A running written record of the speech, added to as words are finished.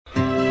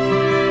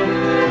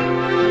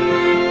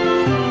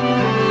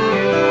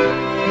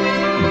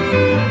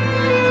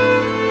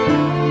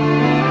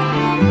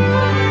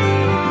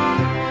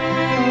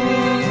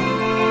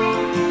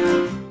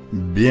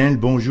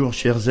bonjour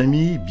chers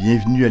amis,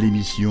 bienvenue à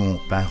l'émission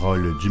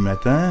Parole du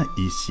matin,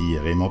 ici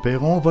Raymond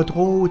Perron, votre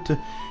hôte,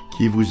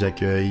 qui vous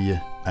accueille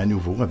à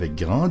nouveau avec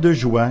grande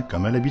joie,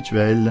 comme à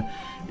l'habituel,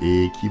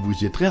 et qui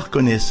vous est très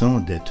reconnaissant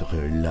d'être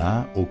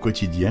là au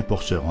quotidien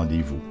pour ce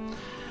rendez-vous.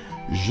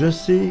 Je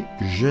sais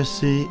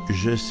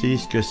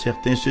ce que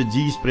certains se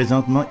disent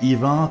présentement, il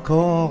va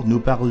encore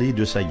nous parler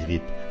de sa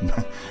grippe.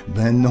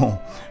 Ben non,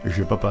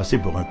 je vais pas passer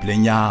pour un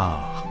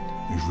plaignard,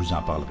 je vous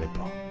en parlerai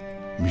pas.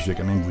 Mais je vais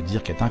quand même vous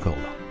dire qu'elle est encore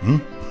là.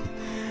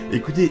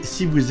 Écoutez,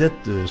 si vous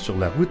êtes sur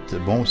la route,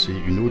 bon, c'est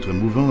une autre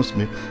mouvance,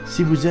 mais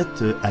si vous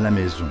êtes à la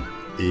maison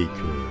et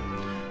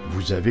que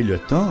vous avez le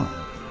temps,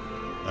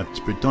 un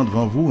petit peu de temps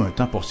devant vous, un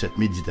temps pour cette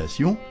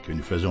méditation que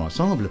nous faisons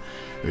ensemble,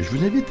 je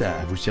vous invite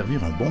à vous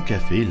servir un bon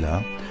café,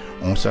 là.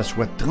 On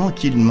s'assoit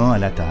tranquillement à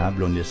la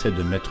table, on essaie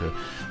de mettre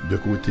de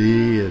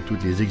côté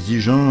toutes les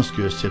exigences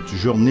que cette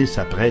journée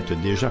s'apprête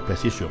déjà à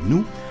placer sur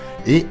nous,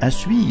 et à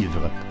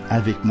suivre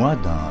avec moi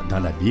dans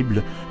la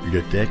Bible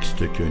le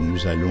texte que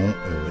nous allons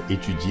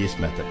étudier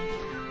ce matin.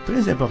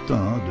 Très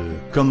important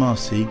de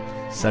commencer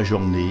sa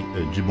journée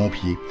du bon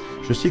pied.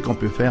 Je sais qu'on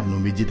peut faire nos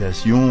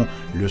méditations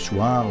le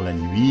soir, la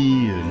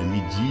nuit, le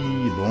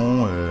midi,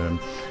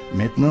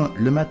 maintenant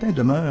le matin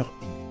demeure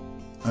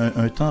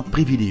un temps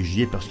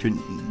privilégié parce que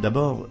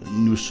d'abord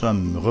nous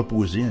sommes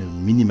reposés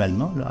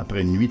minimalement là,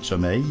 après une nuit de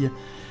sommeil.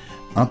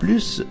 En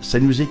plus, ça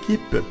nous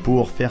équipe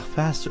pour faire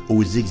face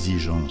aux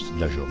exigences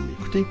de la journée.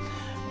 Écoutez,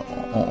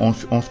 on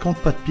se compte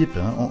pas de pipe,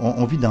 hein?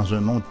 On vit dans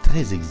un monde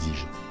très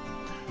exigeant.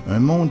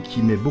 Un monde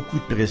qui met beaucoup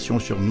de pression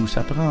sur nous.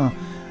 Ça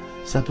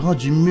prend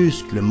du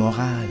muscle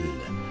moral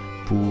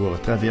pour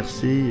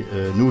traverser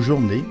nos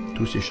journées.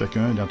 Tous et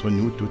chacun d'entre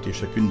nous, toutes et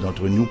chacune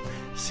d'entre nous,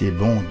 c'est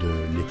bon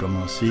de les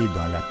commencer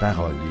dans la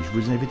parole. Et je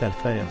vous invite à le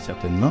faire,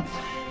 certainement.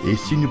 Et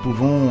si nous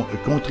pouvons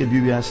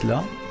contribuer à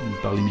cela,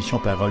 par l'émission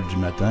Parole du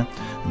matin,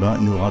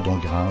 nous rendons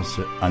grâce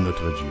à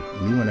notre Dieu.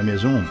 Nous, à la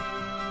maison,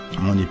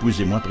 mon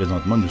épouse et moi,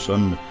 présentement, nous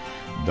sommes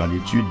dans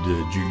l'étude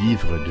du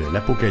livre de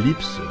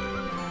l'Apocalypse,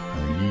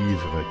 un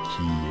livre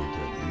qui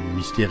est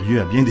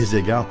mystérieux à bien des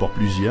égards pour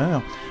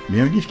plusieurs,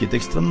 mais un livre qui est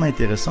extrêmement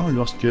intéressant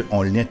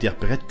lorsqu'on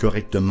l'interprète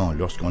correctement,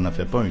 lorsqu'on n'en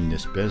fait pas une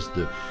espèce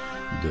de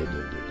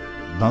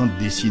bande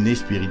dessinée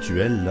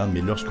spirituelle, là,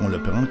 mais lorsqu'on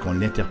le prend, qu'on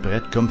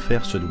l'interprète comme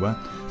faire se doit.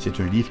 C'est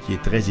un livre qui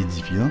est très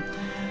édifiant.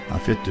 En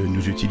fait,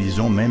 nous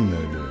utilisons même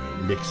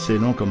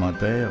l'excellent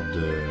commentaire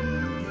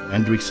de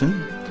Hendrickson,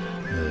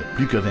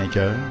 Plus que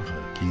vainqueur,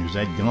 qui nous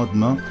aide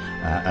grandement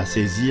à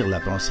saisir la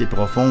pensée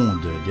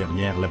profonde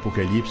derrière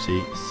l'Apocalypse,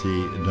 et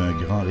c'est d'un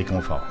grand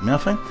réconfort. Mais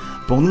enfin,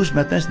 pour nous ce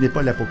matin, ce n'est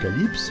pas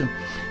l'Apocalypse,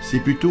 c'est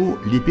plutôt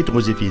l'Épître aux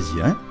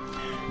Éphésiens.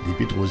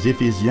 L'Épître aux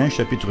Éphésiens,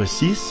 chapitre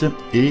 6,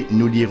 et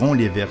nous lirons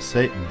les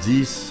versets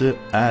 10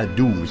 à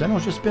 12. Alors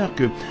j'espère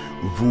que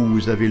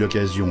vous avez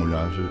l'occasion,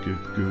 là,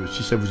 que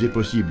si ça vous est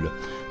possible,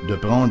 de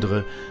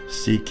prendre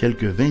ces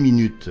quelques 20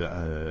 minutes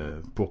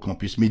pour qu'on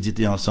puisse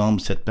méditer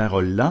ensemble cette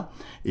parole-là,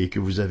 et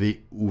que vous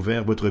avez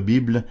ouvert votre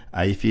Bible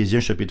à Éphésiens,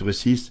 chapitre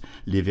 6,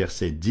 les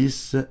versets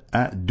 10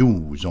 à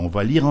 12. On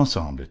va lire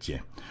ensemble, tiens.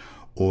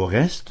 Au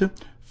reste,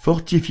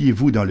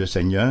 fortifiez-vous dans le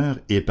Seigneur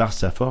et par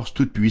sa force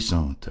toute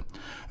puissante.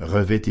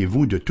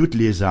 Revêtez-vous de toutes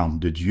les armes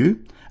de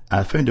Dieu,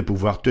 afin de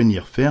pouvoir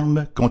tenir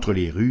ferme contre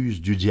les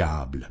ruses du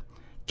diable.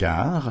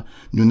 Car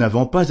nous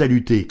n'avons pas à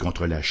lutter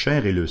contre la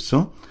chair et le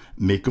sang,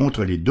 mais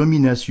contre les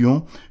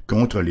dominations,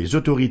 contre les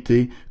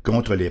autorités,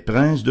 contre les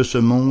princes de ce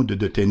monde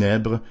de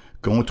ténèbres,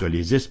 contre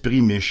les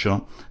esprits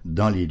méchants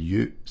dans les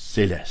lieux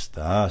célestes.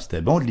 Ah,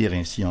 c'était bon de lire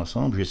ainsi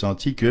ensemble. J'ai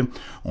senti que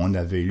on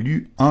avait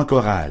lu en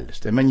chorale.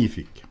 C'était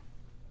magnifique.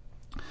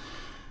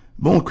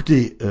 Bon,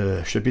 écoutez,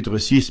 chapitre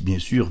 6, bien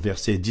sûr,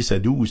 versets 10 à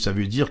 12, ça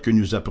veut dire que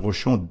nous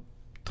approchons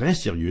très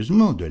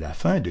sérieusement de la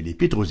fin de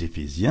l'Épître aux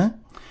Éphésiens,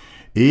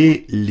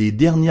 et les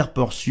dernières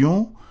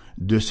portions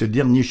de ce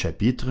dernier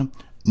chapitre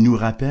nous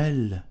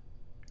rappellent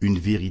une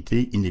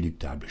vérité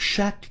inéluctable.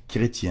 Chaque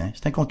chrétien,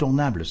 c'est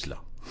incontournable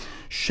cela,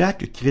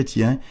 chaque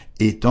chrétien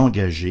est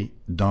engagé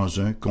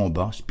dans un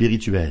combat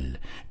spirituel,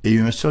 et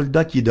un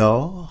soldat qui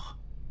dort,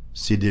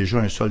 c'est déjà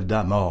un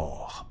soldat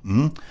mort.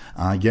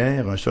 En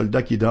guerre, un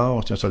soldat qui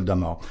dort, c'est un soldat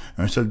mort.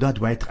 Un soldat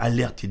doit être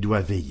alerte, il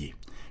doit veiller.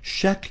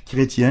 Chaque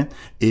chrétien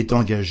est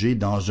engagé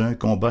dans un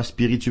combat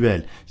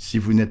spirituel. Si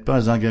vous n'êtes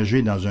pas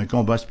engagé dans un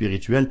combat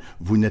spirituel,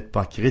 vous n'êtes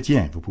pas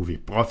chrétien. Vous pouvez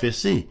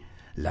professer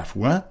la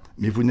foi,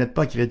 mais vous n'êtes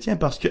pas chrétien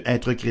parce que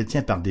être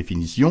chrétien, par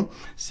définition,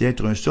 c'est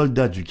être un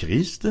soldat du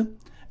Christ,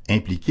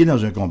 impliqué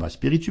dans un combat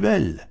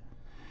spirituel.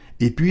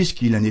 Et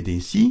puisqu'il en est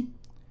ainsi,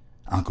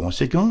 en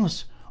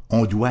conséquence,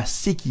 on doit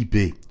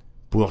s'équiper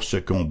pour ce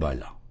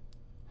combat-là.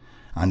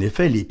 En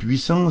effet, les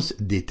puissances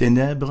des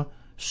ténèbres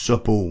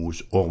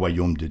s'opposent au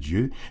royaume de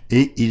Dieu,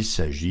 et il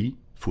s'agit,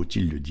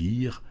 faut-il le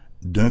dire,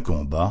 d'un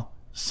combat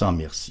sans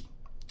merci.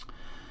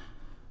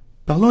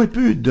 Parlons un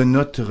peu de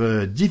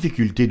notre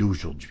difficulté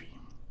d'aujourd'hui.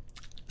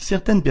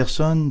 Certaines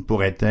personnes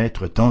pourraient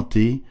être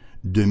tentées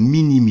de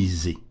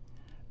minimiser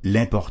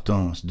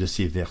l'importance de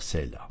ces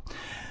versets-là.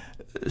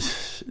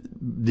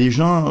 des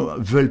gens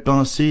veulent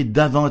penser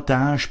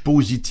davantage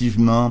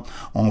positivement,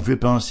 on veut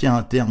penser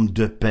en termes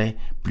de paix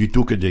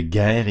plutôt que de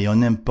guerre, et on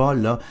n'aime pas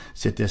là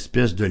cette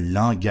espèce de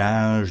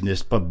langage,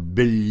 n'est-ce pas,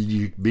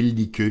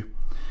 belliqueux.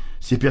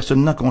 Ces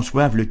personnes-là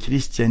conçoivent le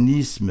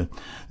christianisme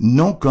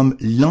non comme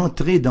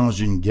l'entrée dans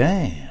une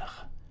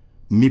guerre,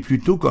 mais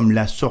plutôt comme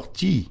la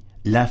sortie,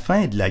 la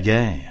fin de la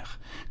guerre,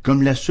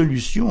 comme la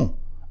solution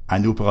à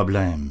nos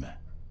problèmes.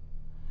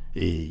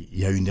 Et il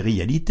y a une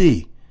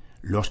réalité.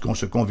 Lorsqu'on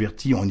se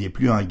convertit, on n'est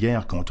plus en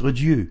guerre contre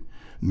Dieu,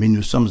 mais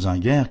nous sommes en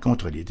guerre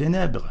contre les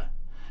ténèbres,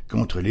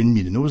 contre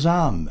l'ennemi de nos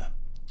âmes.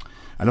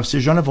 Alors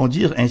ces gens-là vont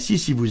dire, ainsi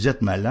si vous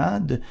êtes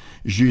malade,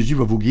 Jésus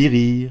va vous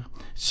guérir.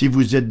 Si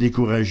vous êtes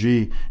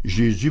découragé,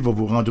 Jésus va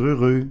vous rendre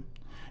heureux.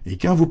 Et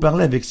quand vous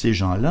parlez avec ces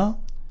gens-là,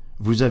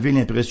 vous avez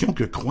l'impression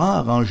que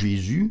croire en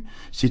Jésus,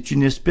 c'est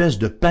une espèce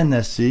de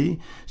panacée,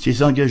 c'est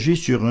s'engager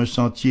sur un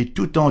sentier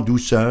tout en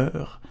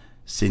douceur,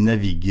 c'est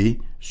naviguer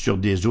sur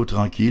des eaux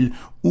tranquilles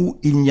où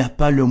il n'y a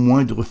pas le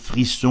moindre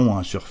frisson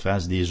en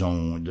surface des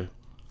ondes.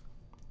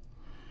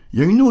 Il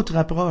y a une autre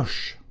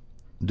approche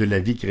de la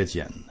vie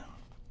chrétienne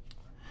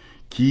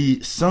qui,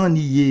 sans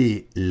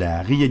nier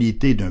la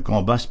réalité d'un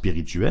combat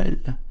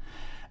spirituel,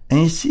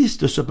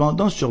 insiste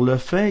cependant sur le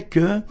fait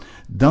que,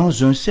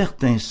 dans un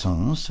certain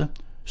sens,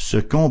 ce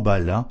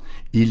combat-là,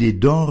 il est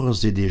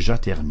d'ores et déjà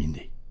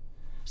terminé.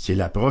 C'est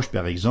l'approche,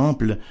 par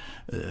exemple,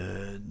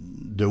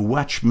 de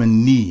Watchman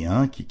Nee,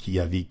 qui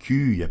a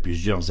vécu il y a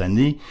plusieurs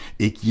années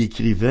et qui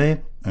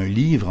écrivait un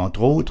livre,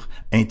 entre autres,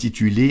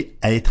 intitulé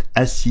 « Être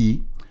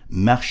assis,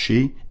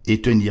 marcher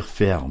et tenir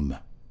ferme ».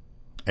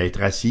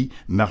 Être assis,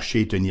 marcher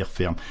et tenir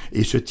ferme.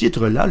 Et ce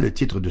titre-là, le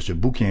titre de ce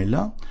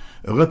bouquin-là,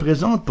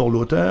 représente pour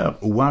l'auteur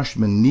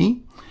Watchman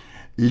Nee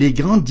les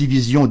grandes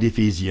divisions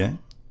d'Éphésiens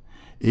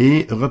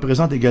et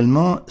représente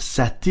également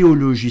sa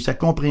théologie, sa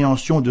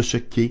compréhension de ce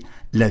qu'est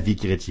la vie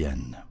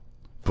chrétienne.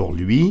 Pour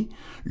lui,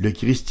 le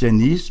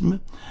christianisme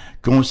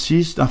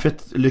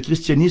le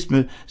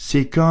christianisme,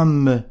 c'est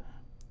comme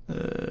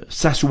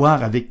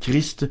s'asseoir avec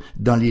Christ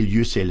dans les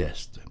lieux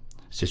célestes.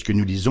 C'est ce que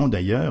nous lisons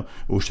d'ailleurs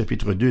au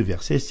chapitre 2,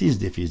 verset 6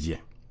 d'Éphésiens.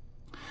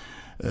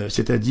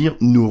 C'est-à-dire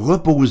nous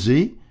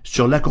reposer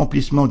sur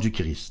l'accomplissement du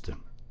Christ.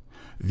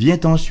 Vient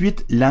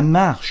ensuite la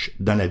marche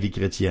dans la vie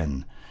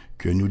chrétienne,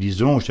 que nous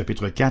lisons au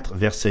chapitre 4,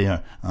 verset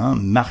 1,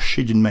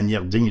 marcher d'une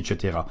manière digne,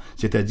 etc.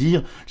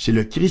 C'est-à-dire, c'est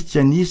le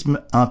christianisme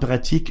en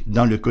pratique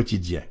dans le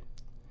quotidien.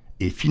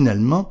 Et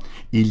finalement,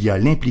 il y a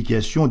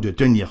l'implication de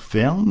tenir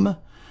ferme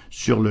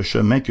sur le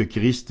chemin que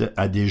Christ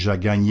a déjà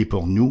gagné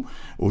pour nous,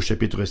 au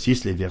chapitre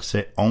 6, les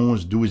versets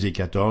 11, 12 et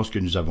 14 que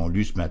nous avons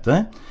lus ce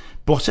matin.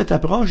 Pour cette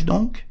approche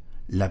donc,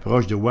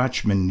 l'approche de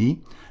Watchman Nee,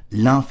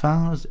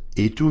 l'emphase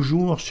est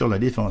toujours sur la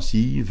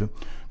défensive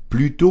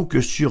plutôt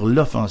que sur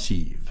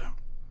l'offensive.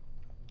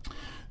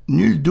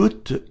 Nul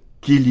doute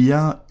qu'il y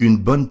a une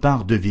bonne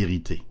part de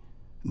vérité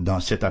dans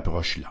cette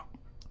approche-là.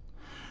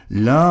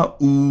 Là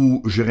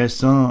où je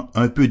ressens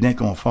un peu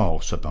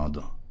d'inconfort,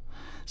 cependant,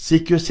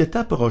 c'est que cette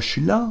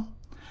approche-là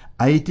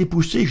a été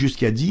poussée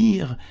jusqu'à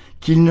dire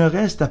qu'il ne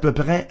reste à peu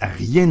près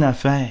rien à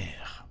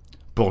faire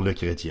pour le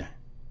chrétien.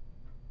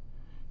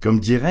 Comme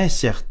diraient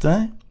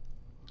certains,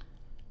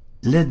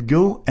 let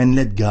go and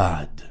let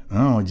God.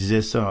 On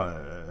disait ça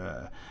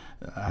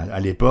à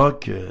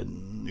l'époque,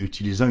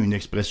 utilisant une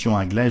expression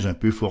anglaise un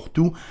peu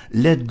fourre-tout,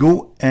 let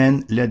go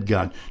and let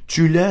God.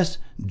 Tu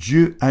laisses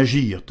Dieu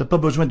agir. Tu n'as pas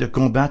besoin de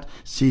combattre,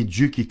 c'est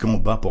Dieu qui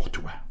combat pour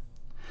toi.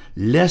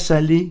 Laisse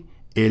aller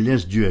et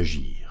laisse Dieu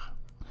agir.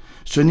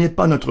 Ce n'est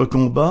pas notre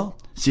combat,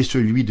 c'est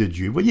celui de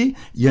Dieu. Vous voyez,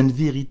 il y a une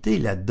vérité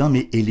là-dedans,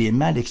 mais elle est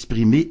mal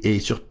exprimée et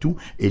surtout,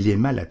 elle est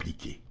mal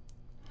appliquée.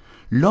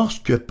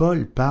 Lorsque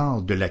Paul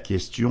parle de la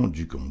question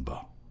du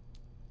combat,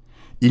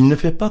 il ne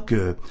fait pas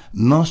que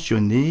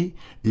mentionner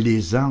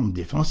les armes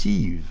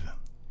défensives.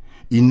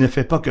 Il ne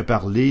fait pas que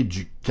parler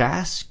du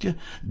casque,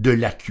 de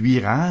la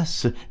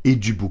cuirasse et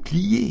du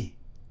bouclier.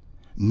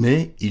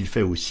 Mais il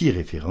fait aussi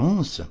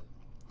référence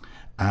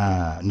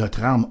à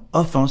notre arme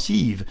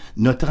offensive,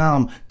 notre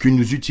arme que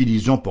nous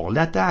utilisons pour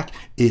l'attaque,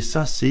 et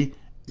ça c'est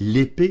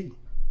l'épée.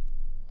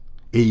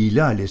 Et il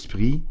a à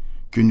l'esprit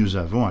que nous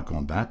avons à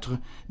combattre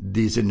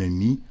des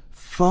ennemis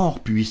fort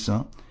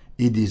puissants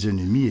et des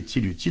ennemis,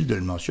 est-il utile de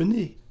le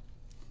mentionner,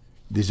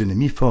 des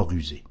ennemis fort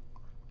rusés.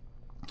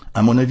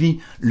 À mon avis,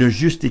 le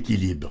juste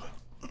équilibre,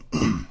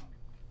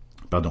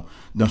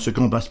 dans ce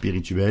combat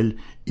spirituel,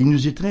 il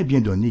nous est très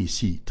bien donné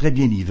ici, très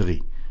bien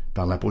livré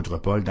par l'apôtre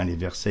Paul dans les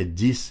versets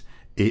 10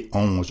 et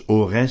 11.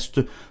 Au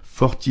reste,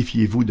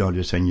 fortifiez-vous dans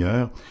le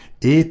Seigneur,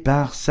 et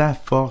par sa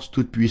force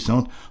toute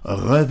puissante,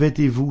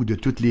 revêtez-vous de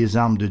toutes les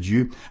armes de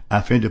Dieu,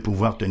 afin de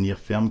pouvoir tenir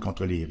ferme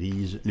contre les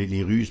ruses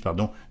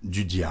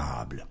du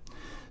diable.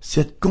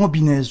 Cette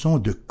combinaison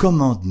de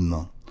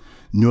commandements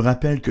nous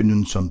rappelle que nous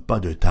ne sommes pas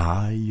de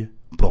taille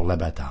pour la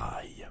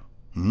bataille.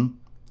 Nous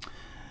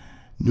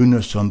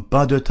ne sommes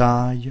pas de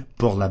taille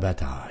pour la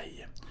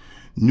bataille.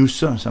 Nous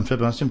sommes, ça me fait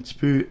penser un petit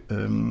peu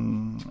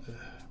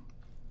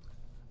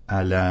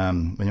à la,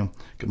 voyons,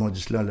 comment on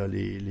dit cela, là,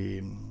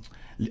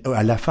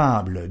 à la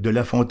fable de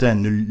La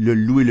Fontaine, le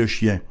loup et le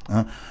chien.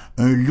 Hein?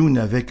 Un loup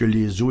n'avait que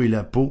les os et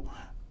la peau,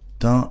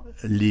 tant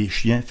les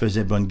chiens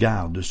faisaient bonne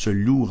garde. Ce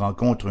loup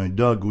rencontre un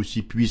dogue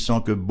aussi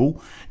puissant que beau,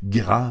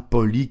 gras,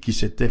 poli, qui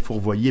s'était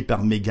fourvoyé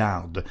par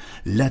mégarde.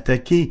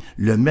 L'attaquer,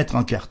 le mettre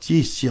en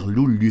quartier, sire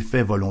loup l'eût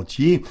fait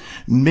volontiers,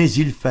 mais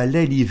il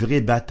fallait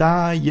livrer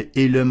bataille,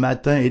 et le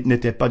matin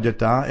n'était pas de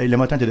taille, et le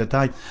matin était de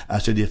taille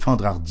à se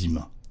défendre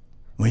hardiment.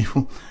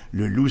 Voyez-vous,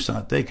 le loup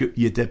sentait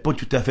qu'il n'était pas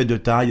tout à fait de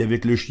taille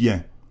avec le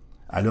chien.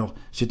 Alors,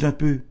 c'est un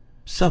peu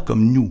ça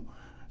comme nous.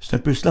 C'est un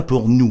peu cela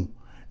pour nous.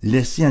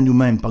 Laissés à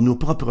nous-mêmes par nos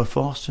propres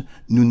forces,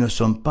 nous ne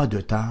sommes pas de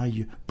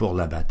taille pour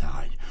la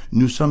bataille.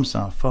 Nous sommes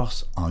sans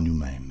force en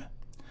nous-mêmes.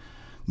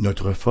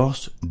 Notre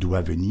force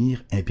doit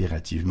venir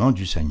impérativement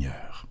du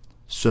Seigneur.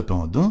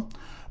 Cependant,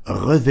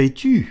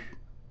 revêtus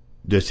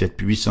de cette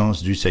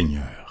puissance du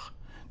Seigneur,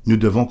 nous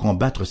devons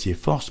combattre ces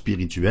forces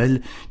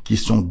spirituelles qui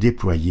sont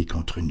déployées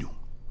contre nous.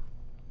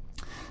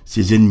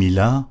 Ces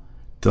ennemis-là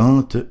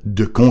tentent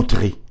de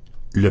contrer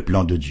le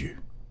plan de Dieu.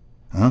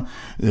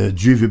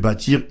 Dieu veut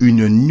bâtir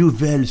une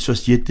nouvelle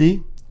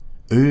société,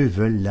 eux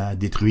veulent la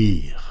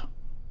détruire.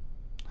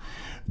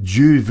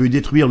 Dieu veut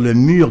détruire le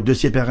mur de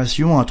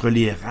séparation entre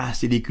les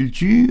races et les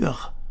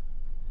cultures.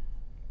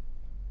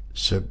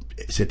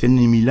 Cet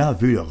ennemi-là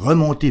veut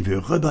remonter, veut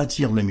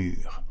rebâtir le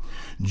mur.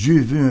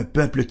 Dieu veut un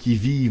peuple qui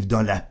vive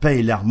dans la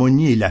paix,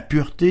 l'harmonie et la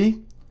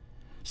pureté.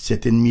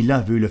 Cet ennemi-là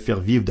veut le faire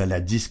vivre dans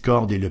la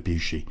discorde et le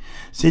péché.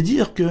 C'est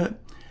dire que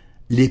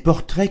les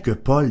portraits que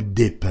Paul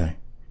dépeint,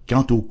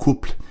 quant au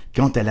couple,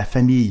 quant à la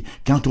famille,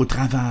 quant au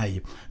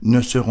travail,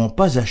 ne seront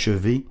pas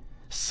achevés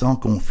sans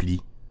conflit,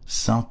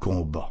 sans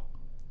combat.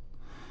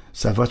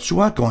 Ça va de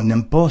soi qu'on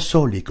n'aime pas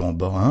ça, les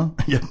combats, hein?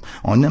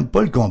 On n'aime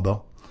pas le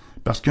combat.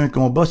 Parce qu'un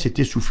combat, c'est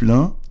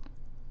essoufflant,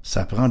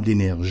 ça prend de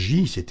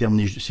l'énergie,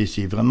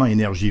 c'est vraiment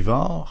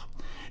énergivore,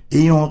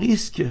 et on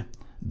risque,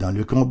 dans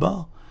le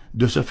combat,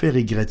 de se faire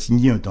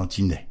égratigner un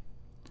tantinet.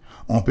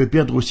 On peut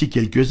perdre aussi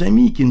quelques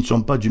amis qui ne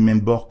sont pas du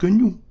même bord que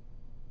nous.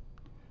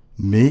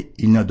 Mais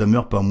il n'en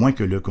demeure pas moins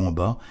que le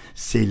combat,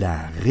 c'est la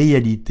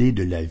réalité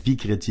de la vie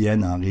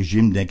chrétienne en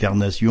régime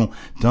d'incarnation,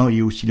 tant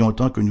et aussi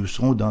longtemps que nous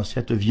serons dans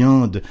cette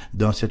viande,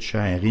 dans cette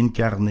chair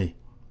incarnée.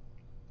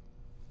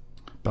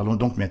 Parlons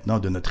donc maintenant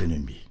de notre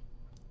ennemi.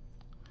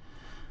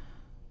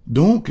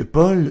 Donc,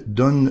 Paul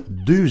donne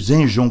deux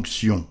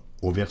injonctions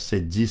aux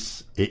versets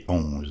 10 et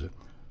 11.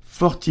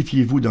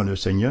 Fortifiez-vous dans le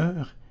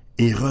Seigneur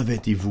et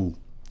revêtez-vous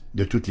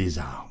de toutes les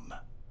armes.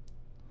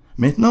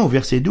 Maintenant, au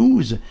verset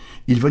 12,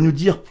 il va nous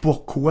dire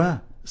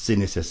pourquoi c'est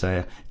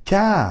nécessaire.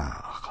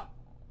 Car,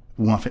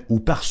 ou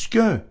parce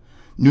que,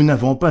 nous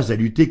n'avons pas à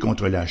lutter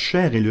contre la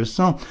chair et le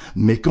sang,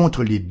 mais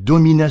contre les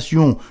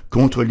dominations,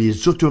 contre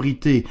les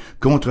autorités,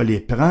 contre les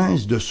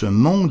princes de ce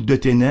monde de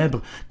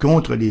ténèbres,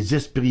 contre les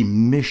esprits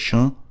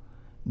méchants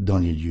dans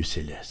les lieux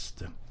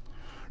célestes.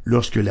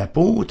 Lorsque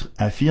l'apôtre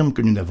affirme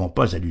que nous n'avons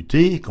pas à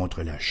lutter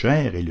contre la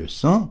chair et le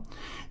sang,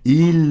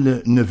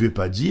 il ne veut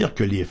pas dire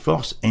que les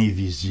forces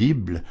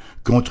invisibles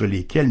contre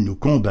lesquelles nous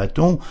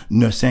combattons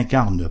ne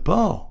s'incarnent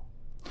pas,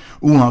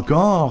 ou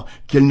encore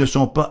qu'elles ne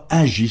sont pas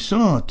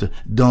agissantes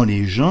dans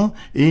les gens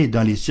et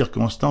dans les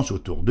circonstances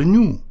autour de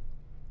nous.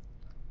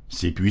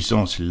 Ces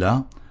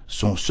puissances-là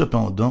sont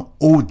cependant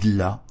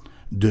au-delà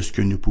de ce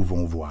que nous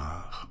pouvons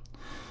voir.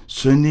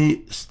 Ce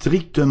n'est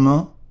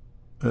strictement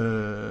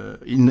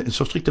ils ne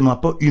sont strictement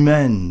pas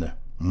humaines.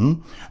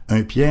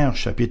 1 Pierre,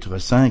 chapitre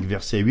 5,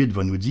 verset 8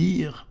 va nous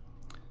dire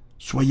 «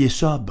 Soyez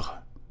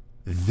sobres,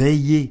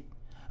 veillez,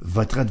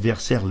 votre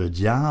adversaire le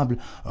diable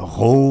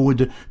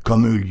rôde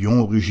comme un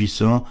lion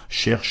rugissant,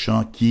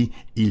 cherchant qui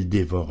il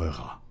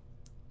dévorera. »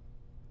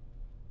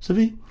 Vous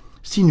savez,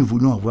 si nous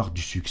voulons avoir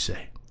du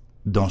succès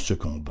dans ce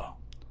combat,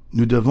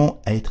 nous devons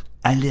être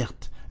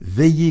alertes,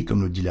 veiller, comme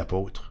nous dit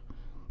l'apôtre.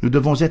 Nous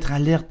devons être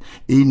alertes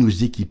et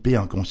nous équiper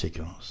en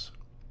conséquence.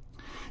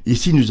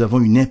 Ici, nous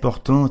avons une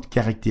importante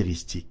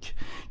caractéristique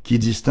qui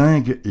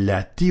distingue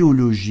la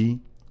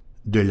théologie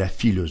de la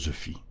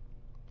philosophie.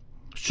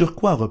 Sur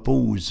quoi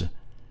repose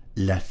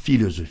la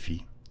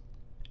philosophie?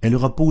 Elle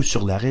repose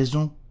sur la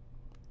raison.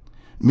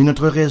 Mais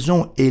notre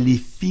raison, elle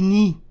est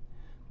finie.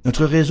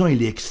 Notre raison,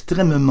 elle est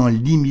extrêmement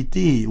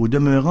limitée. Au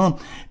demeurant,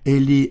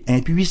 elle est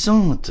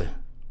impuissante.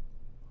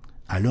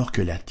 Alors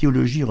que la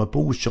théologie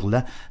repose sur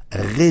la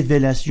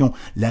révélation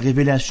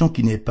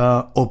qui n'est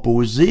pas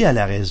opposée à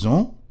la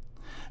raison,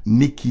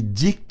 mais qui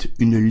dicte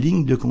une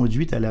ligne de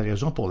conduite à la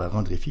raison pour la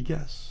rendre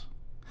efficace.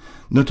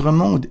 Notre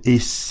monde est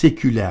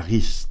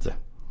séculariste.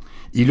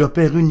 Il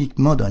opère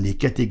uniquement dans les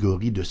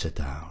catégories de cet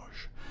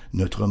âge.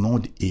 Notre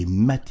monde est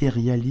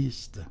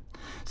matérialiste.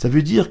 Ça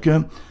veut dire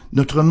que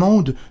notre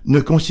monde ne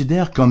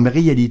considère comme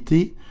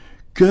réalité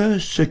que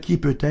ce qui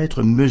peut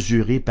être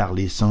mesuré par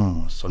les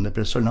sens. On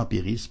appelle ça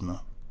l'empirisme.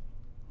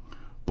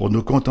 Pour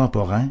nos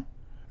contemporains,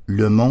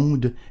 le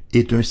monde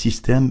est un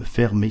système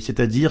fermé,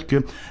 c'est-à-dire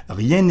que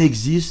rien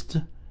n'existe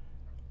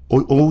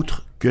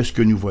autre que ce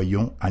que nous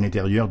voyons à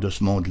l'intérieur de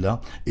ce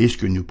monde-là et ce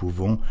que nous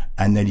pouvons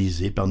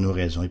analyser par nos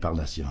raisons et par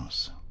la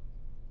science.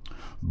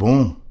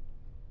 Bon,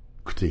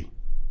 écoutez,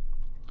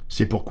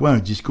 c'est pourquoi un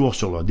discours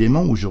sur le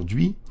démon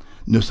aujourd'hui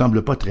ne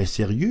semble pas très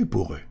sérieux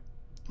pour eux.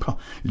 Bon,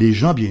 les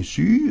gens, bien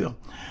sûr,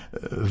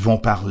 vont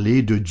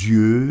parler de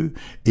Dieu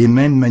et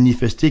même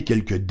manifester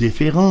quelques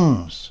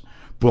déférences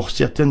pour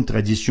certaines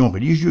traditions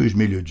religieuses,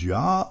 mais le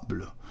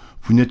diable,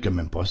 vous n'êtes quand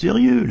même pas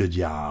sérieux, le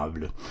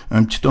diable.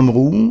 Un petit homme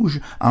rouge,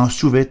 en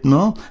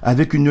sous-vêtements,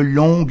 avec une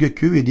longue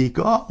queue et des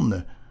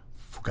cornes.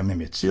 Faut quand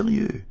même être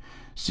sérieux.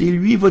 C'est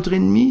lui votre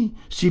ennemi,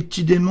 ces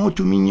petits démons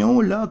tout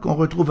mignons, là, qu'on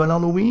retrouve à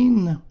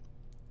l'Halloween.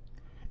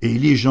 Et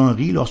les gens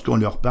rient lorsqu'on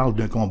leur parle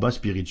d'un combat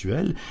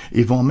spirituel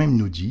et vont même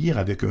nous dire,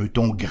 avec un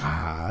ton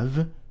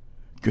grave,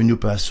 que nous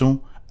passons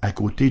à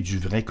côté du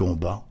vrai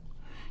combat,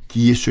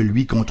 qui est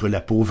celui contre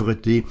la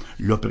pauvreté,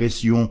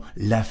 l'oppression,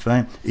 la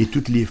faim et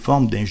toutes les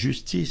formes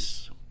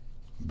d'injustice.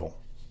 Bon.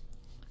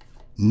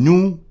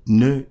 Nous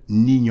ne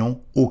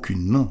nions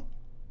aucunement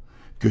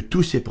que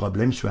tous ces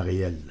problèmes soient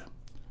réels.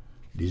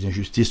 Les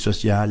injustices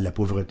sociales, la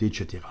pauvreté,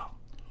 etc.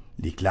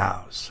 Les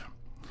classes.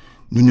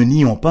 Nous ne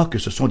nions pas que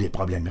ce sont des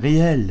problèmes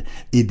réels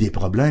et des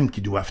problèmes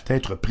qui doivent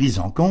être pris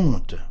en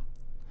compte.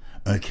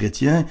 Un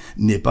chrétien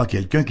n'est pas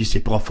quelqu'un qui s'est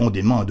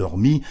profondément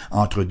endormi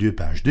entre deux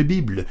pages de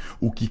Bible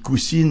ou qui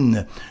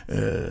coussine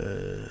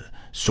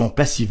son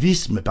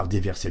passivisme par des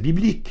versets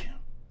bibliques.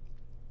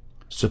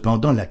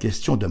 Cependant, la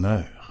question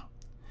demeure.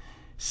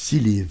 Si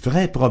les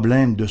vrais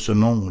problèmes de ce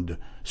monde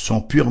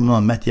sont purement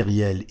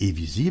matériels et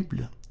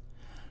visibles,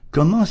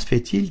 comment se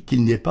fait-il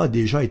qu'ils n'aient pas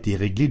déjà été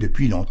réglés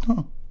depuis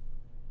longtemps?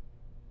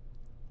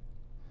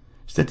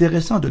 C'est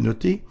intéressant de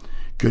noter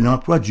que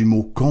l'emploi du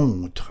mot «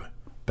 contre »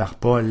 par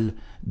Paul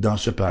dans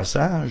ce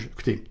passage,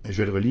 écoutez,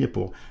 je vais le relire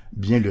pour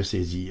bien le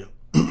saisir.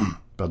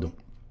 Pardon.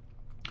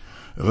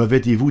 «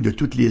 Revêtez-vous de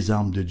toutes les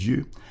armes de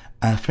Dieu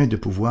afin de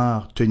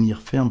pouvoir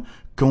tenir ferme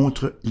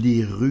contre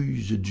les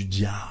ruses du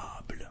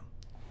diable. »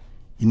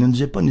 Il ne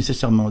nous est pas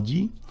nécessairement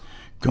dit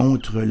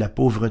contre la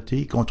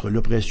pauvreté, contre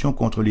l'oppression,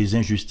 contre les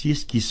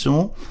injustices qui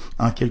sont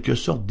en quelque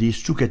sorte des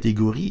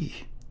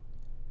sous-catégories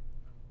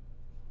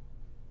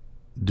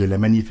de la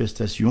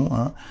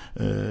manifestation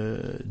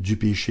du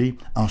péché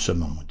en ce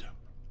monde.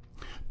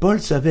 Paul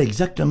savait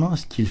exactement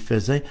ce qu'il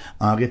faisait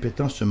en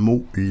répétant ce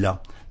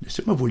mot-là.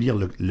 Laissez-moi vous lire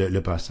le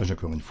passage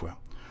encore une fois.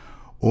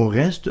 « Au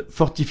reste,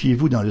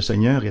 fortifiez-vous dans le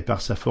Seigneur et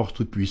par sa force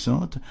toute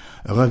puissante,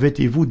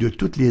 revêtez-vous de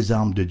toutes les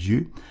armes de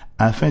Dieu,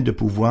 afin de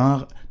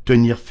pouvoir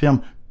tenir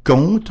ferme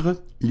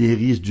contre les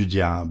rises du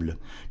diable,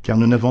 car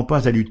nous n'avons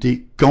pas à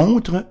lutter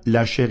contre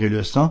la chair et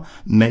le sang,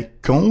 mais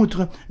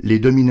contre les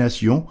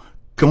dominations,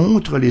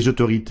 contre les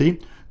autorités,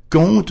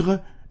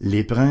 contre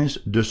les princes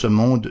de ce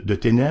monde de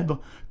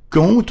ténèbres,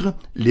 contre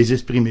les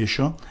esprits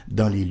méchants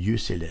dans les lieux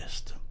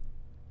célestes. »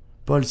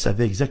 Paul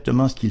savait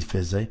exactement ce qu'il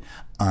faisait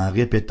en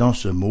répétant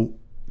ce mot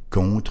 «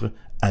 contre »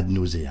 ad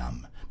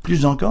nauseam.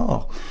 Plus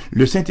encore,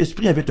 le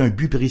Saint-Esprit avait un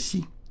but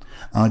précis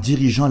en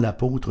dirigeant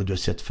l'apôtre de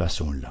cette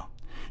façon-là.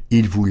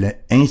 Il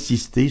voulait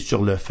insister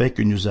sur le fait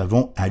que nous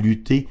avons à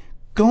lutter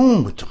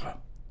contre.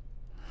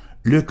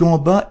 Le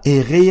combat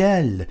est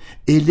réel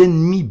et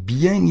l'ennemi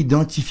bien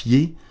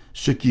identifié,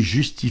 ce qui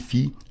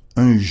justifie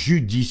un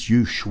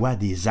judicieux choix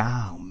des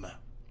armes.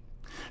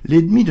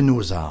 L'ennemi de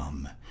nos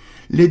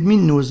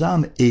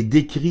âmes est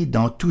décrit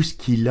dans tout ce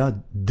qu'il a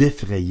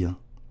d'effrayant.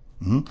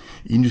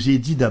 Il nous est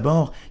dit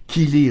d'abord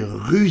qu'il est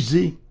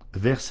rusé.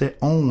 Verset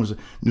 11,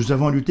 nous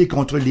avons lutté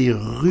contre les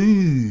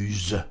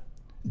ruses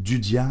du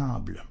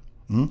diable.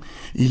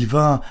 Il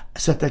va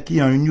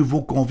s'attaquer à un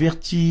nouveau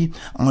converti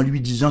en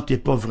lui disant « t'es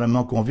pas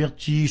vraiment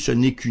converti, ce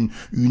n'est qu'une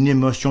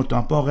émotion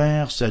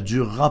temporaire, ça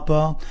durera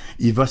pas ».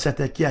 Il va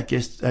s'attaquer à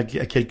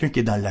quelqu'un qui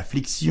est dans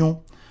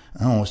l'affliction.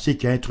 On sait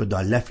qu'être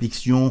dans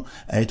l'affliction,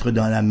 être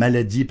dans la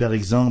maladie par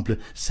exemple,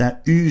 ça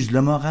use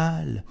le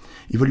moral.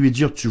 Il va lui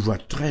dire « tu vois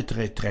très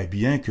très très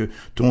bien que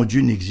ton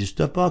Dieu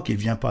n'existe pas, qu'il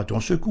vient pas à ton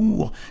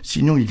secours,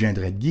 sinon il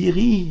viendrait te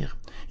guérir ».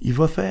 Il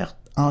va faire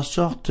en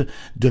sorte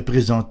de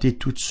présenter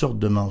toutes sortes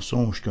de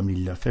mensonges comme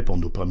il l'a fait pour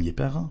nos premiers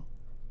parents.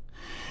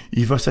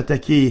 Il va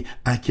s'attaquer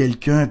à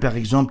quelqu'un, par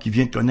exemple, qui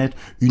vient de connaître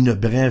une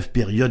brève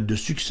période de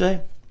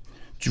succès.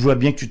 Tu vois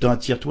bien que tu t'en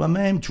tires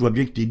toi-même, tu vois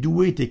bien que tu es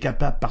doué, tu es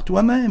capable par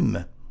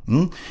toi-même.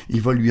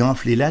 Il va lui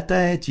enfler la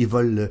tête, il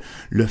va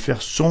le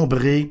faire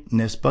sombrer,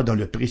 n'est-ce pas, dans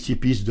le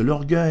précipice de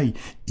l'orgueil.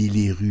 Il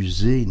est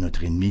rusé,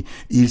 notre ennemi.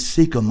 Il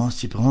sait comment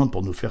s'y prendre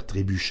pour nous faire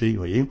trébucher,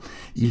 voyez.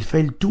 Il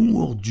fait le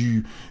tour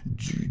du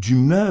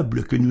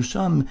meuble que nous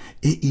sommes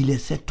et il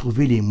essaie de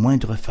trouver les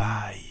moindres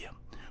failles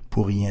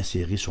pour y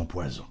insérer son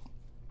poison.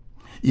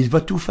 Il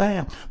va tout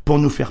faire pour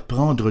nous faire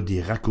prendre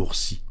des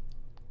raccourcis.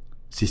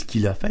 C'est ce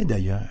qu'il a fait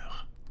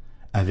d'ailleurs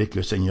avec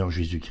le Seigneur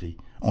Jésus-Christ.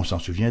 On s'en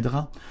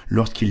souviendra,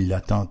 lorsqu'il l'a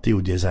tenté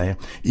au désert,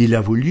 il a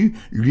voulu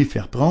lui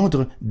faire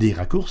prendre des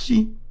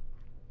raccourcis.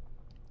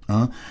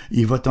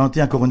 Il va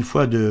tenter encore une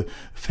fois de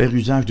faire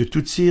usage de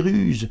toutes ces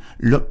ruses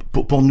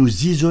pour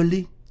nous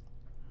isoler.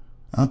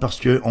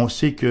 Parce que on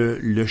sait que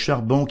le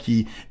charbon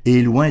qui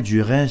est loin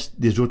du reste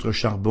des autres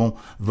charbons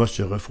va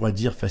se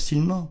refroidir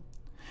facilement.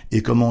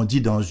 Et comme on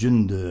dit dans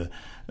une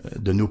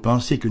de nos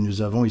pensées que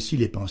nous avons ici,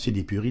 les pensées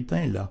des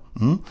puritains, là.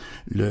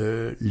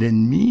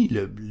 L'ennemi,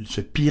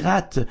 ce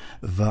pirate,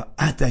 va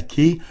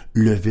attaquer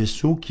le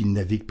vaisseau qui ne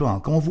navigue pas en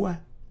convoi.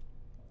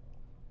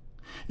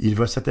 Il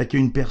va s'attaquer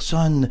à une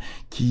personne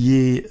qui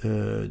est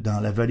dans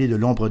la vallée de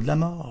l'ombre de la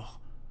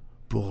mort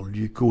pour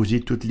lui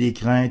causer toutes les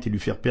craintes et lui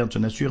faire perdre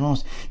son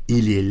assurance.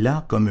 Il est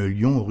là comme un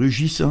lion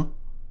rugissant.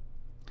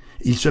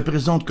 Il se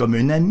présente comme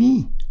un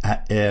ami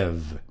à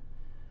Ève.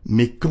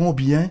 Mais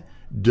combien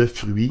de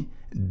fruits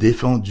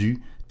défendus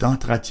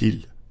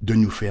tentera-t-il de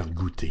nous faire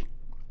goûter?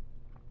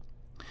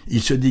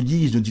 Il se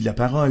déguise, nous dit la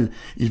parole,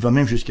 il va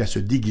même jusqu'à se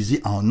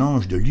déguiser en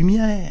ange de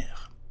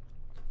lumière.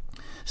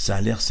 Ça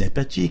a l'air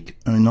sympathique,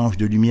 un ange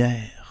de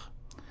lumière.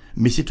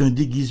 Mais c'est un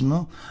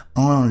déguisement,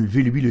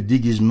 enlevez-lui le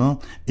déguisement,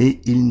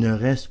 et il ne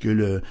reste que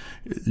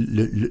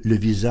le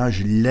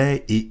visage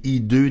laid et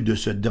hideux de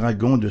ce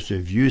dragon, de ce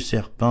vieux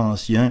serpent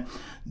ancien,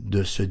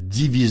 de ce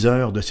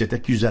diviseur, de cet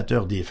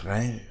accusateur des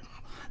frères,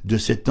 de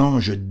cet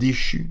ange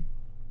déchu.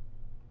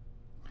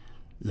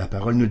 La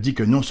parole nous dit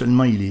que non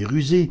seulement il est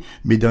rusé,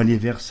 mais dans les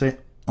versets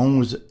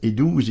 11 et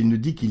 12, il nous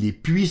dit qu'il est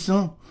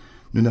puissant.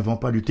 Nous n'avons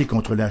pas lutté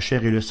contre la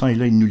chair et le sang, et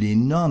là il nous les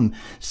nomme.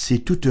 C'est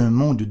tout un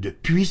monde de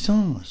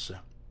puissance.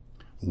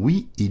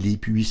 Oui, il est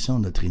puissant,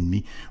 notre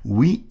ennemi.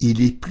 Oui,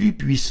 il est plus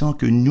puissant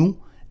que nous,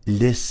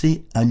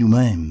 laissés à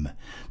nous-mêmes.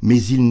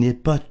 Mais il n'est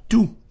pas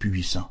tout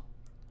puissant.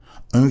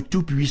 Un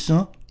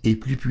tout-puissant est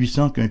plus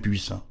puissant qu'un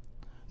puissant.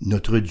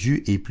 Notre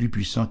Dieu est plus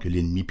puissant que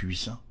l'ennemi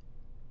puissant.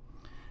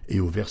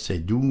 Et au verset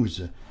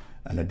 12,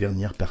 à la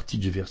dernière partie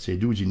du verset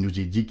 12, il nous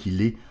est dit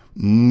qu'il est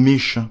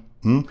méchant.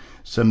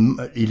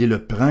 Il est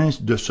le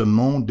prince de ce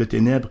monde de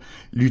ténèbres,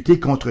 lutter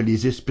contre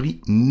les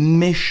esprits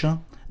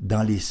méchants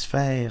dans les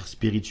sphères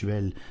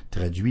spirituelles,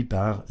 traduit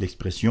par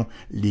l'expression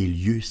les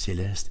lieux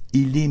célestes.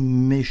 Il est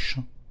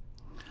méchant.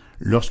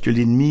 Lorsque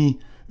l'ennemi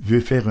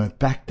veut faire un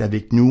pacte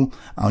avec nous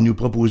en nous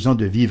proposant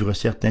de vivre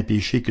certains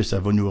péchés que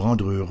ça va nous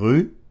rendre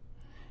heureux,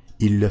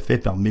 il le fait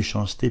par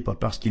méchanceté, pas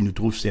parce qu'il nous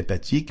trouve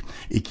sympathiques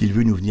et qu'il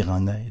veut nous venir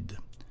en aide.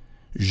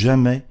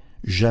 Jamais,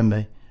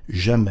 jamais,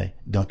 jamais,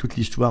 dans toute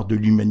l'histoire de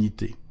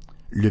l'humanité,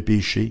 le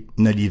péché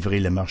n'a livré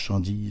la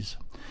marchandise.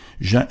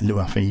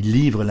 Il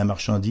livre la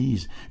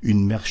marchandise,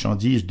 une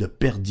marchandise de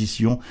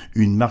perdition,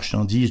 une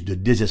marchandise de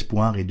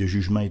désespoir et de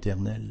jugement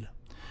éternel.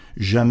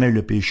 Jamais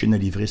le péché n'a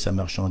livré sa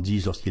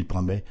marchandise lorsqu'il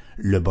promet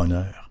le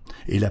bonheur.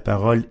 Et la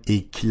parole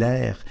est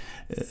claire,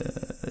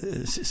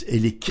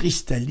 elle est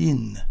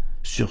cristalline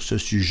sur ce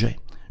sujet.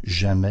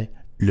 Jamais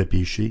le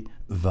péché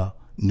va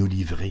nous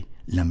livrer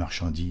la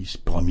marchandise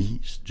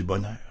promise du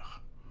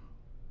bonheur.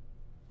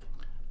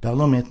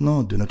 Parlons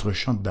maintenant de notre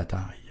champ de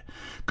bataille.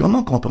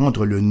 Comment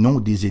comprendre le nom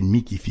des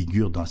ennemis qui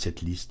figurent dans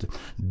cette liste?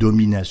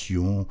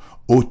 Domination,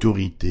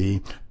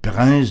 autorité,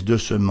 prince de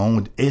ce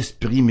monde,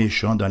 esprit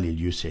méchant dans les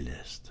lieux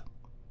célestes.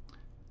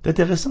 C'est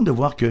intéressant de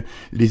voir que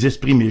les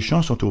esprits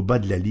méchants sont au bas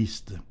de la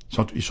liste.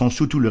 Ils sont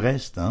sous tout le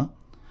reste.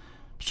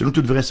 Selon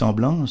toute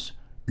vraisemblance,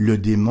 le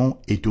démon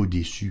est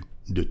au-dessus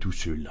de tous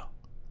ceux-là.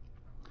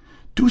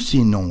 Tous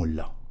ces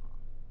noms-là,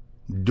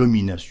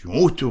 domination,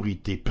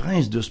 autorité,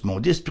 prince de ce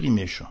monde, esprit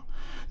méchant,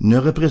 ne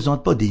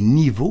représentent pas des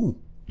niveaux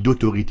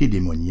d'autorité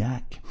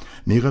démoniaque,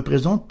 mais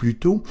représentent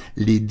plutôt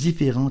les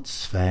différentes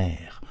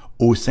sphères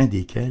au sein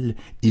desquelles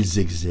ils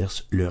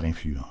exercent leur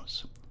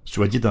influence.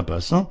 Soit dit en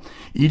passant,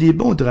 il est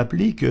bon de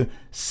rappeler que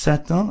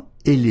Satan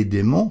et les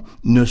démons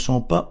ne sont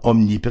pas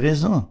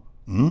omniprésents.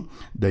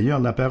 D'ailleurs,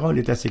 la parole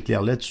est assez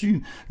claire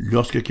là-dessus.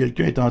 Lorsque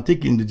quelqu'un est tenté,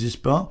 qu'il ne dise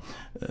pas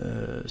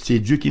c'est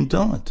Dieu qui me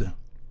tente.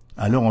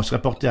 Alors on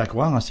serait porté à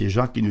croire, c'est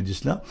Jacques qui nous dit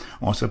cela,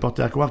 on serait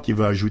porté à croire qu'il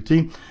va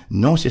ajouter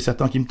non, c'est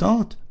Satan qui me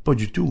tente. Pas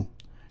du tout.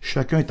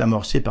 Chacun est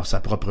amorcé par sa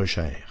propre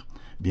chair.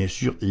 Bien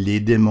sûr, les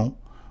démons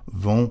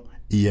vont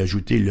y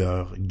ajouter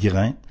leur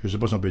grain, je ne sais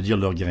pas si on peut dire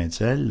leur grain de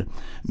sel,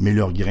 mais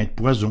leur grain de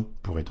poison,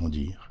 pourrait-on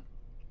dire.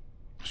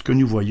 Ce que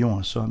nous voyons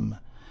en somme,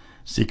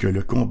 c'est que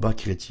le combat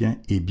chrétien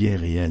est bien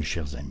réel,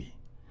 chers amis.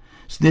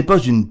 Ce n'est pas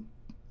une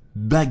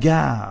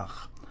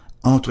bagarre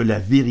entre la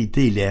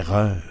vérité et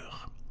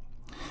l'erreur.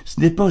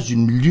 Ce n'est pas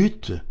une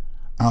lutte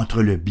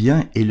entre le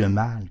bien et le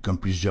mal, comme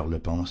plusieurs le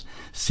pensent.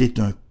 C'est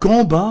un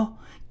combat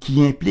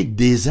qui implique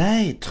des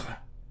êtres,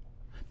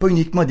 pas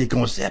uniquement des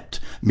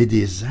concepts, mais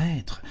des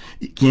êtres,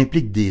 qui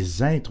implique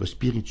des êtres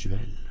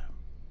spirituels.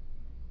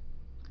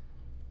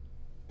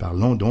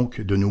 Parlons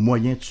donc de nos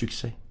moyens de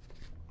succès.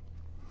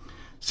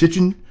 C'est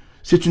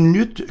une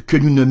lutte que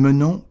nous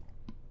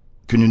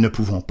ne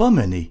pouvons pas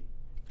mener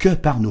que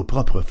par nos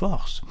propres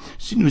forces.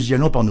 Si nous y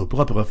allons par nos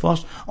propres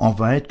forces, on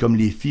va être comme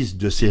les fils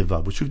de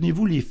Séva. Vous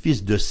souvenez-vous les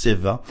fils de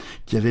Séva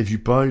qui avaient vu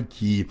Paul,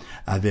 qui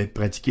avait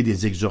pratiqué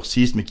des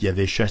exorcismes, qui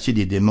avait chassé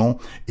des démons,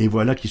 et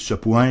voilà qu'ils se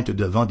pointent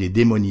devant des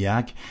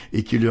démoniaques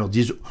et qui leur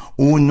disent «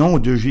 Au nom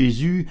de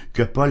Jésus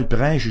que Paul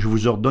prêche, je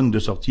vous ordonne de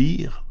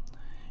sortir ».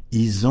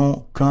 Ils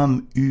ont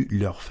comme eu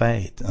leur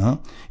fête.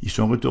 Ils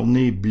sont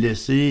retournés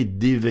blessés,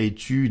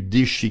 dévêtus,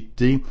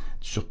 déchiquetés,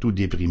 surtout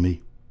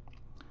déprimés.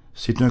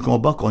 C'est un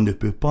combat qu'on ne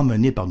peut pas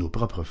mener par nos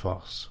propres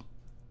forces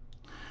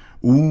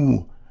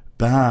ou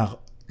par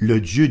le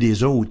Dieu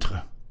des autres.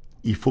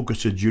 il faut que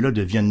ce Dieu-là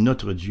devienne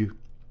notre Dieu.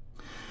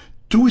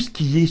 Tout ce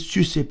qui est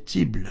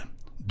susceptible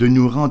de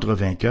nous rendre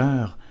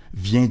vainqueurs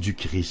vient du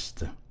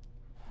Christ.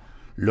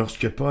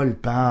 Lorsque Paul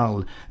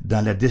parle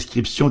dans la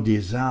description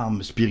des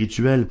armes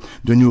spirituelles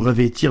de nous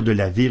revêtir de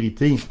la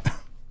vérité,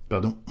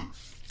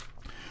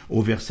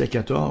 au verset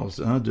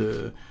 14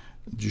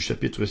 du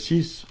chapitre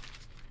 6,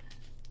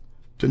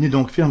 tenez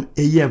donc ferme,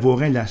 ayez à vos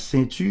reins la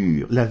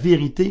ceinture, la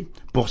vérité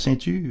pour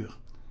ceinture.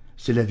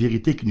 C'est la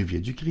vérité qui nous vient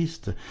du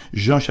Christ.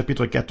 Jean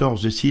chapitre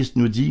 14, 6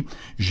 nous dit,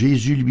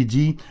 Jésus lui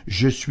dit,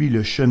 je suis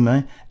le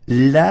chemin,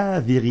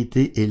 la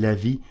vérité et la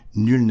vie,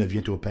 nul ne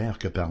vient au Père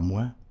que par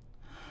moi.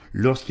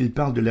 Lorsqu'il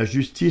parle de la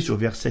justice au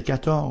verset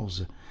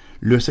 14,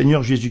 le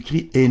Seigneur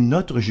Jésus-Christ est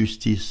notre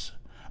justice.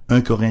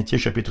 1 Corinthiens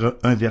chapitre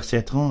 1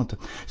 verset 30,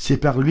 c'est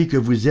par lui que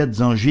vous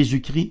êtes en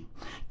Jésus-Christ,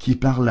 qui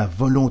par la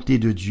volonté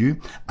de Dieu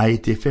a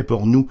été fait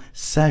pour nous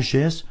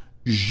sagesse,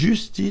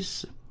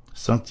 justice,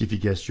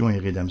 sanctification et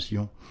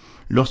rédemption.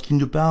 Lorsqu'il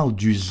nous parle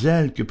du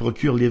zèle que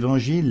procure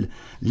l'Évangile,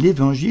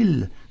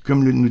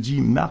 comme nous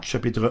dit Marc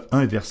chapitre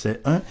 1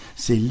 verset 1,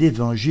 c'est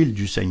l'Évangile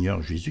du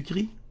Seigneur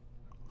Jésus-Christ.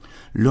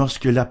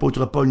 Lorsque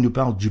l'apôtre Paul nous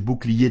parle du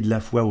bouclier de la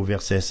foi au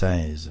verset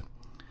 16,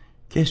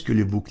 qu'est-ce que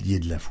le bouclier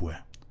de la foi?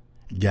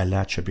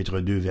 Galates chapitre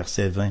 2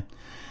 verset 20,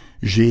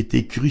 j'ai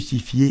été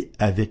crucifié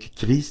avec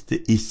Christ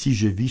et si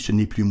je vis, ce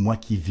n'est plus moi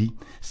qui vis,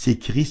 c'est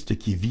Christ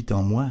qui vit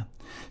en moi.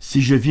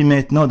 Si je vis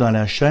maintenant dans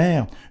la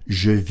chair,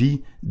 je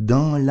vis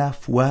dans la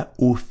foi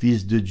au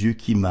Fils de Dieu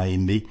qui m'a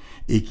aimé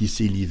et qui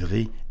s'est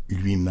livré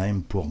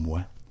lui-même pour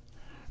moi.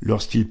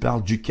 Lorsqu'il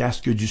parle du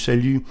casque du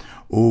salut,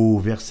 au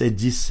verset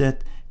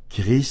 17,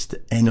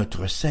 Christ est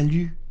notre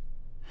salut.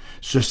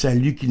 Ce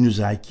salut qu'il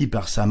nous a acquis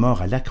par sa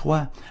mort à la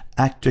croix.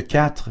 Acte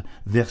 4,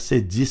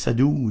 versets 10 à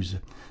 12.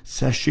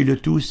 Sachez-le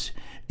tous,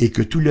 et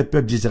que tout le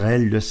peuple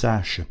d'Israël le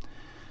sache.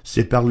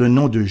 C'est par le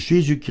nom de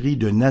Jésus-Christ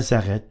de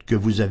Nazareth que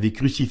vous avez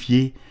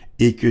crucifié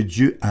et que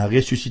Dieu a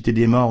ressuscité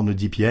des morts, nous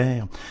dit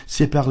Pierre.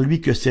 C'est par lui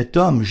que cet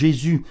homme,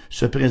 Jésus,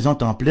 se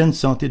présente en pleine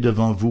santé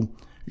devant vous.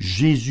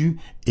 Jésus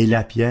est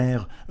la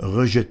pierre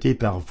rejetée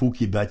par vous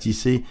qui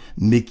bâtissez,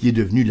 mais qui est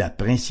devenue la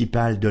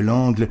principale de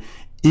l'angle.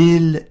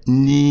 Il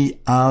n'y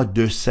a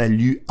de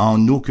salut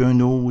en aucun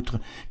autre,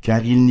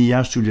 car il n'y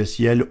a sous le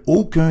ciel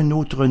aucun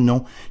autre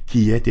nom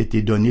qui ait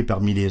été donné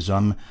parmi les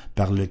hommes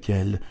par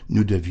lequel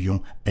nous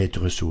devions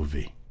être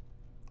sauvés.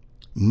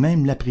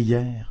 Même la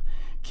prière,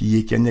 qui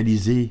est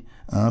canalisée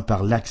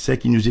par l'accès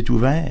qui nous est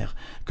ouvert,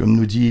 comme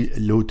nous dit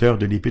l'auteur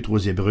de l'Épître aux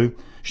Hébreux,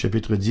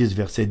 chapitre 10,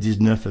 versets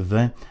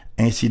 19-20, «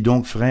 Ainsi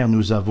donc, frères,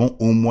 nous avons,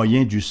 au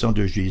moyen du sang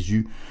de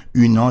Jésus,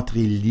 une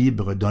entrée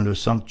libre dans le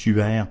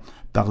sanctuaire,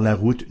 par la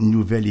route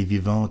nouvelle et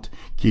vivante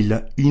qu'il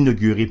a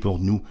inaugurée pour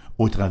nous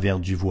au travers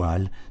du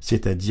voile,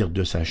 c'est-à-dire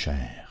de sa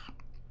chair. »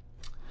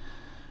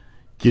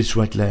 Qu'il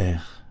soit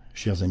clair,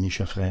 chers amis,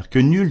 chers frères, que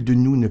nul de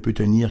nous ne peut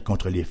tenir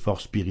contre les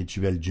forces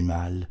spirituelles du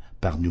mal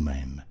par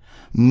nous-mêmes,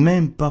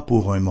 même pas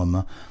pour un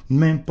moment,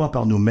 même pas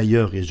par nos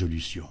meilleures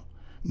résolutions.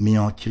 Mais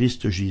en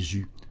Christ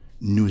Jésus,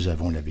 nous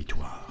avons la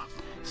victoire.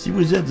 Si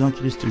vous êtes en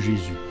Christ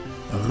Jésus,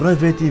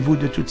 revêtez-vous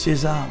de toutes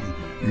ces armes.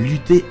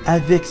 Luttez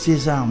avec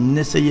ces armes.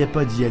 N'essayez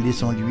pas d'y aller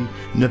sans lui.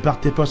 Ne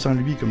partez pas sans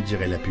lui, comme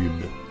dirait la pub.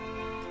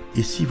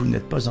 Et si vous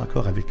n'êtes pas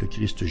encore avec le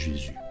Christ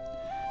Jésus,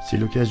 c'est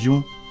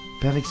l'occasion,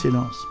 par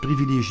excellence,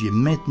 privilégiée,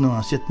 maintenant,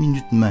 en cette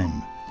minute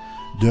même,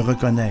 de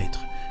reconnaître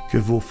que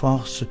vos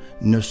forces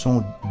ne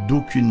sont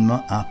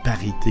d'aucunement en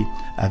parité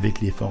avec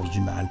les forces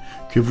du mal,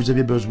 que vous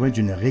avez besoin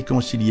d'une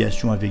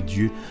réconciliation avec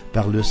Dieu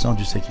par le sang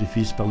du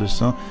sacrifice, par le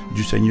sang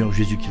du Seigneur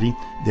Jésus-Christ,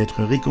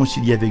 d'être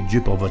réconcilié avec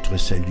Dieu pour votre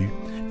salut,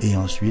 et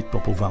ensuite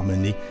pour pouvoir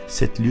mener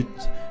cette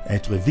lutte,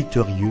 être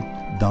victorieux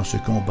dans ce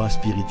combat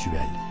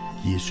spirituel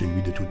qui est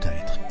celui de tout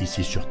être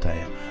ici sur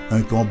terre.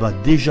 Un combat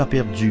déjà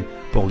perdu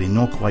pour les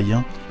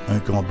non-croyants, un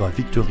combat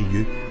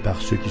victorieux par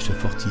ceux qui se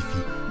fortifient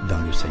dans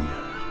le Seigneur.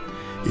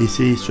 Et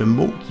c'est ce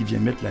mot qui vient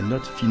mettre la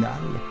note finale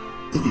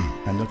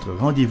à notre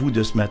rendez-vous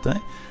de ce matin,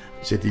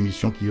 cette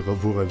émission qui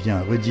vous revient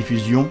en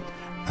rediffusion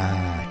à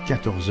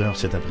 14h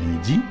cet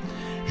après-midi.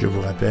 Je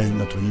vous rappelle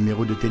notre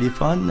numéro de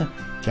téléphone,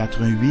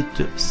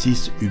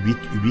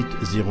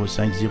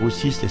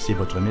 418-688-0506, laissez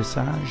votre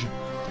message.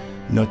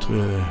 Notre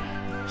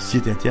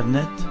site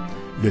internet,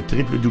 le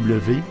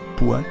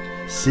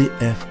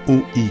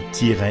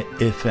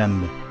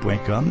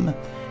www.cfoi-fm.com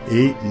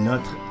et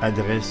notre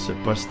adresse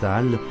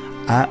postale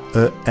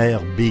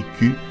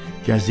AERBQ,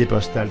 casier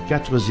postal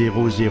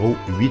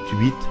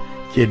 40088,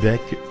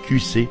 Québec,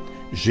 QC,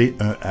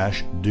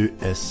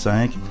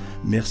 G1H2S5.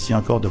 Merci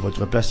encore de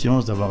votre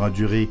patience, d'avoir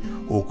enduré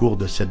au cours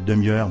de cette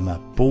demi-heure ma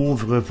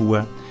pauvre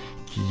voix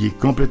qui est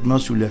complètement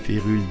sous la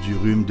férule du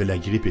rhume, de la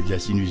grippe et de la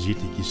sinusite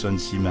et qui sonne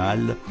si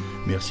mal.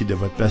 Merci de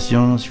votre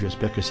patience.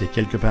 J'espère que ces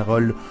quelques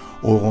paroles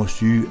auront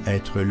su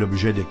être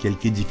l'objet de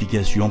quelque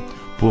édification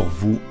pour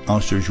vous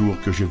en ce jour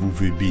que je vous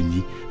veux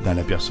béni dans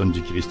la personne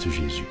du Christ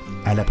Jésus.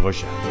 À la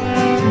prochaine.